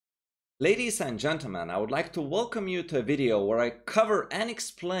Ladies and gentlemen, I would like to welcome you to a video where I cover and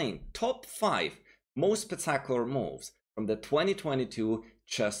explain top 5 most spectacular moves from the 2022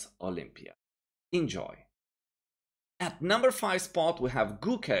 Chess Olympiad. Enjoy! At number 5 spot we have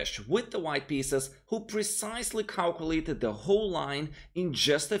Gukesh with the white pieces, who precisely calculated the whole line in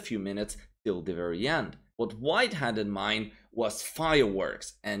just a few minutes till the very end. What white had in mind was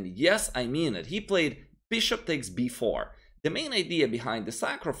fireworks, and yes, I mean it. He played bishop takes b4. The main idea behind the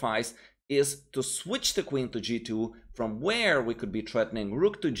sacrifice is to switch the queen to g2, from where we could be threatening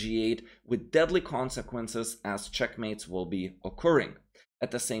rook to g8 with deadly consequences as checkmates will be occurring.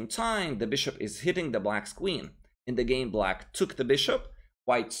 At the same time, the bishop is hitting the black's queen. In the game, black took the bishop,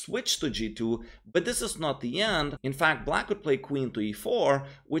 white switched to g2, but this is not the end. In fact, black could play queen to e4,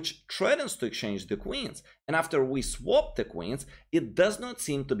 which threatens to exchange the queens. And after we swap the queens, it does not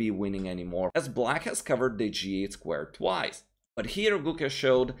seem to be winning anymore, as black has covered the g8 square twice. But here Gukesh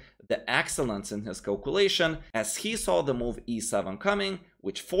showed the excellence in his calculation, as he saw the move e7 coming,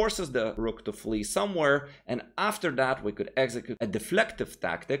 which forces the rook to flee somewhere, and after that we could execute a deflective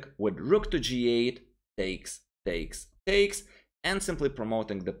tactic with rook to g8, takes, and simply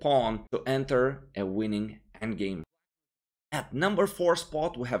promoting the pawn to enter a winning endgame. At number 4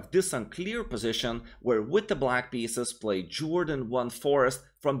 spot we have this unclear position where with the black pieces play Jorden Van Foreest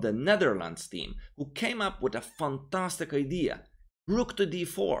from the Netherlands team, who came up with a fantastic idea. Rook to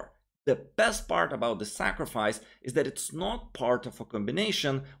d4. The best part about the sacrifice is that it's not part of a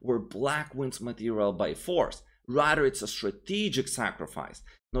combination where black wins material by force. Rather, it's a strategic sacrifice.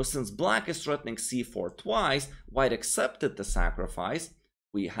 Now, since black is threatening c4 twice, white accepted the sacrifice.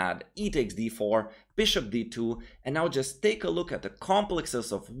 We had e takes d4, bishop d2, and now just take a look at the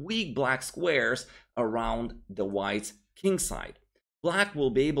complexes of weak black squares around the white's king side. Black will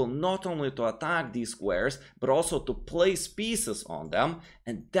be able not only to attack these squares, but also to place pieces on them,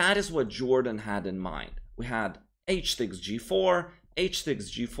 and that is what Jorden had in mind. We had h takes g4, h takes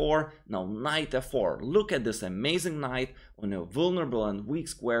g4, now knight f4. Look at this amazing knight on a vulnerable and weak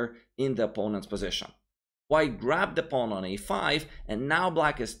square in the opponent's position. White grabbed the pawn on a5, and now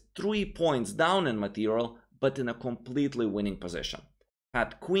black is 3 points down in material, but in a completely winning position.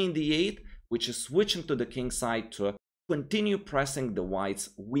 Had queen d8, which is switching to the king side to continue pressing the white's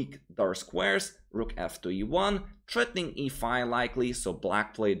weak dark squares, rook f to e1, threatening e5 likely, so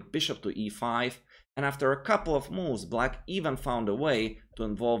black played bishop to e5, and after a couple of moves, black even found a way to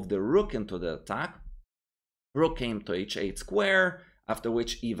involve the rook into the attack. Rook came to h8 square, after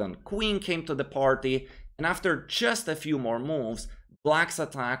which even queen came to the party, and after just a few more moves, black's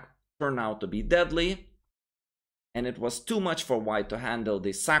attack turned out to be deadly, and it was too much for white to handle.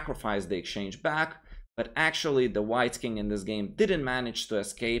 They sacrificed the exchange back, but actually the white's king in this game didn't manage to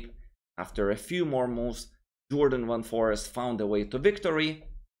escape. After a few more moves, Jorden Van Foreest found a way to victory.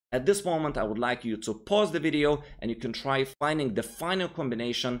 At this moment, I would like you to pause the video and you can try finding the final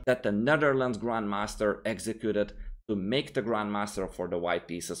combination that the Netherlands Grandmaster executed to make the Grandmaster for the white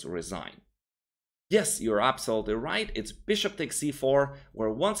pieces resign. Yes, you're absolutely right. It's bishop takes c4. We're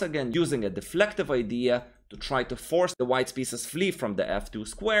once again using a deflective idea to try to force the white's pieces flee from the f2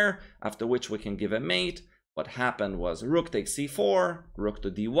 square, after which we can give a mate. What happened was rook takes c4, rook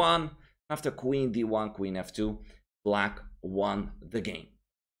to d1. After queen d1, queen f2, black won the game.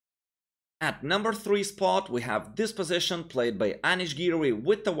 At number 3 spot, we have this position played by Anish Giri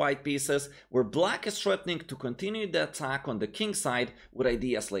with the white pieces, where black is threatening to continue the attack on the king side with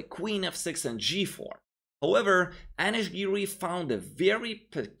ideas like queen f6 and g4. However, Anish Giri found a very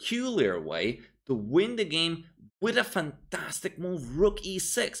peculiar way to win the game with a fantastic move, rook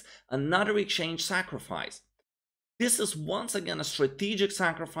e6, another exchange sacrifice. This is once again a strategic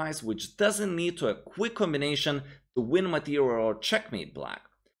sacrifice which doesn't lead to a quick combination to win material or checkmate black.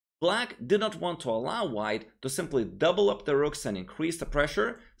 Black did not want to allow white to simply double up the rooks and increase the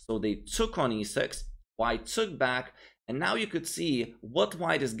pressure, so they took on e6, white took back, and now you could see what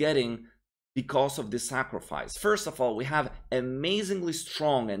white is getting because of this sacrifice. First of all, we have amazingly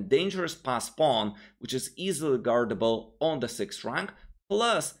strong and dangerous passed pawn, which is easily guardable on the 6th rank,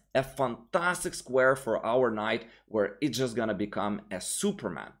 plus a fantastic square for our knight where it's just gonna become a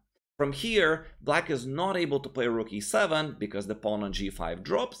superman. From here, black is not able to play rook e7 because the pawn on g5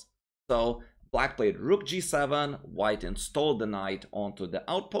 drops. So black played rook g7, white installed the knight onto the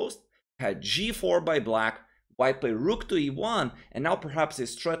outpost, had g4 by black, white played rook to e1, and now perhaps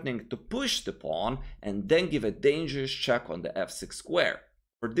is threatening to push the pawn and then give a dangerous check on the f6 square.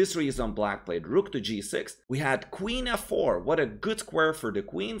 For this reason, black played rook to g6. We had queen f4. What a good square for the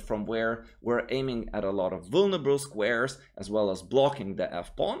queen, from where we're aiming at a lot of vulnerable squares as well as blocking the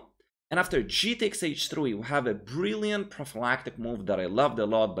f pawn. And after g takes h3, we have a brilliant prophylactic move that I loved a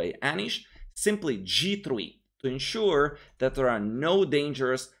lot by Anish, simply g3, to ensure that there are no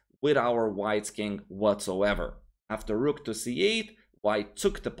dangers with our white's king whatsoever. After rook to c8, white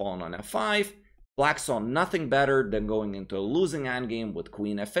took the pawn on f5. Black saw nothing better than going into a losing endgame with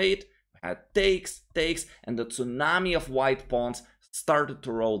queen f8. We had takes, and the tsunami of white pawns started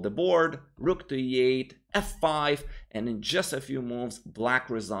to roll the board. Rook to e8, f5, and in just a few moves, black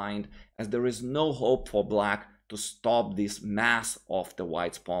resigned, as there is no hope for black to stop this mass of the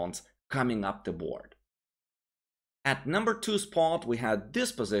white's pawns coming up the board. At number 2 spot, we had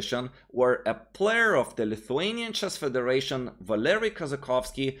this position where a player of the Lithuanian Chess Federation, Valery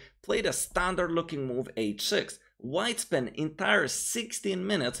Kazakouski, played a standard looking move h6. White spent entire 16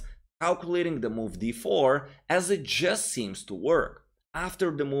 minutes calculating the move d4, as it just seems to work. After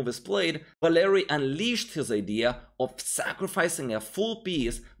the move is played, Valery unleashed his idea of sacrificing a full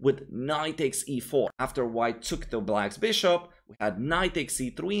piece with knight takes e4. After white took the black's bishop, we had knight takes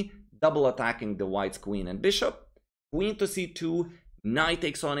e3, double attacking the white's queen and bishop. Queen to c2, knight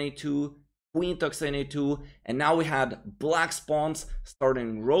takes on a2, queen takes on a2, and now we had black's pawns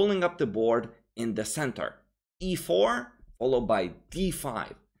starting rolling up the board in the center. e4 followed by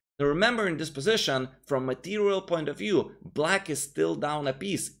d5. Now remember, in this position, from a material point of view, black is still down a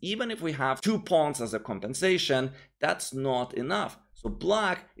piece. Even if we have 2 pawns as a compensation, that's not enough. So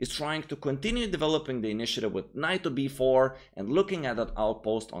black is trying to continue developing the initiative with knight to b4 and looking at that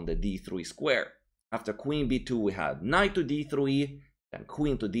outpost on the d3 square. After queen b2, we had knight to d3, then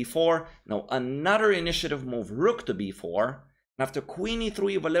queen to d4. Now another initiative move, rook to b4. And after queen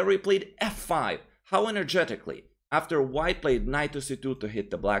e3, Valery played f5. How energetically! After white played knight to c2 to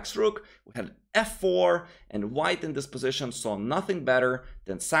hit the black's rook, we had f4, and white in this position saw nothing better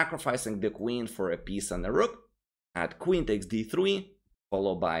than sacrificing the queen for a piece and a rook. At queen takes d3,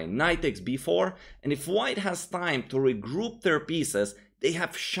 followed by knight takes b4, and if white has time to regroup their pieces, they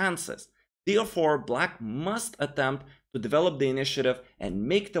have chances. Therefore, black must attempt to develop the initiative and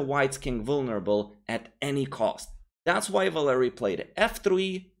make the white's king vulnerable at any cost. That's why Valery played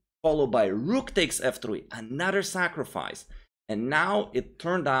f3, followed by rook takes f3, another sacrifice. And now it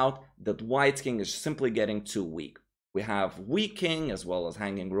turned out that white's king is simply getting too weak. We have weak king as well as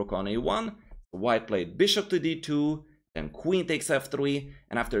hanging rook on a1. White played bishop to d2, then queen takes f3,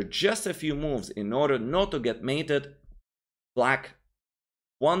 and after just a few moves, in order not to get mated, black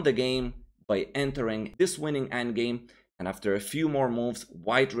won the game by entering this winning endgame, and after a few more moves,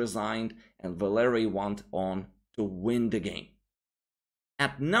 white resigned and Valery went on to win the game.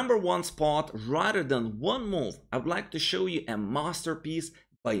 At number 1 spot, rather than one move, I would like to show you a masterpiece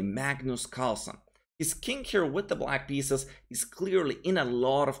by Magnus Carlsen. His king here with the black pieces is clearly in a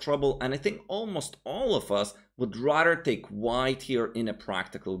lot of trouble, and I think almost all of us would rather take white here in a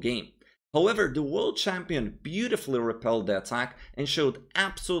practical game. However, the world champion beautifully repelled the attack and showed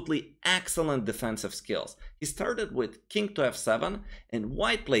absolutely excellent defensive skills. He started with king to f7 and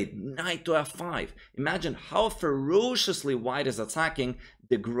white played knight to f5. Imagine how ferociously white is attacking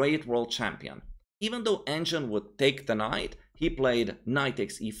the great world champion. Even though Engine would take the knight, he played knight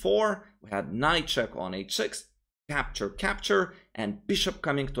takes e4, we had knight check on h6, capture, and bishop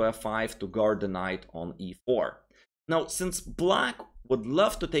coming to f5 to guard the knight on e4. Now, since black would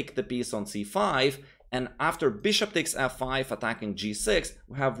love to take the piece on c5, and after bishop takes f5 attacking g6,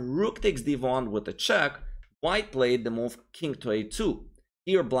 we have rook takes d1 with a check, white played the move king to a2.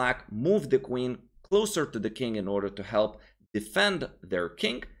 Here black moved the queen closer to the king in order to help defend their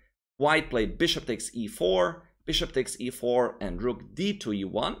king. White played bishop takes e4, bishop takes e4, and rook d to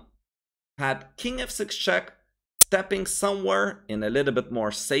e1. Had king f6 check, stepping somewhere in a little bit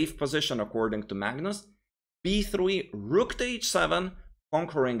more safe position according to Magnus. b3, rook to h7,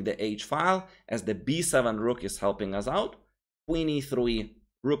 conquering the h file, as the b7 rook is helping us out. Queen e3,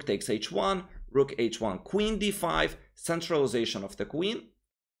 rook takes h1, rook h1, queen d5, centralization of the queen.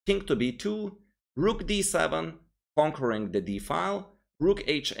 King to b2, rook d7, conquering the d file. Rook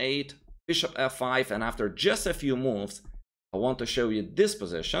h8, bishop f5, and after just a few moves, I want to show you this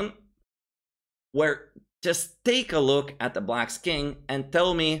position, where just take a look at the black's king and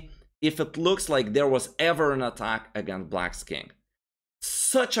tell me if it looks like there was ever an attack against black's king.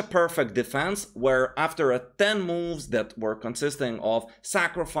 Such a perfect defense, where after 10 moves that were consisting of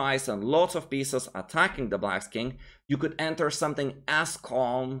sacrifice and lots of pieces attacking the black's king, you could enter something as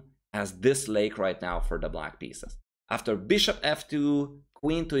calm as this lake right now for the black pieces. After bishop f2,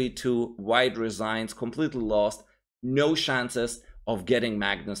 queen to e2, white resigns, completely lost, no chances of getting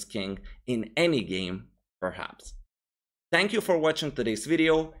Magnus king in any game, perhaps. Thank you for watching today's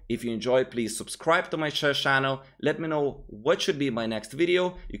video. If you enjoyed, please subscribe to my chess channel. Let me know what should be my next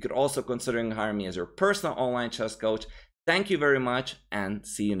video. You could also consider hiring me as your personal online chess coach. Thank you very much and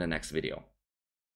see you in the next video.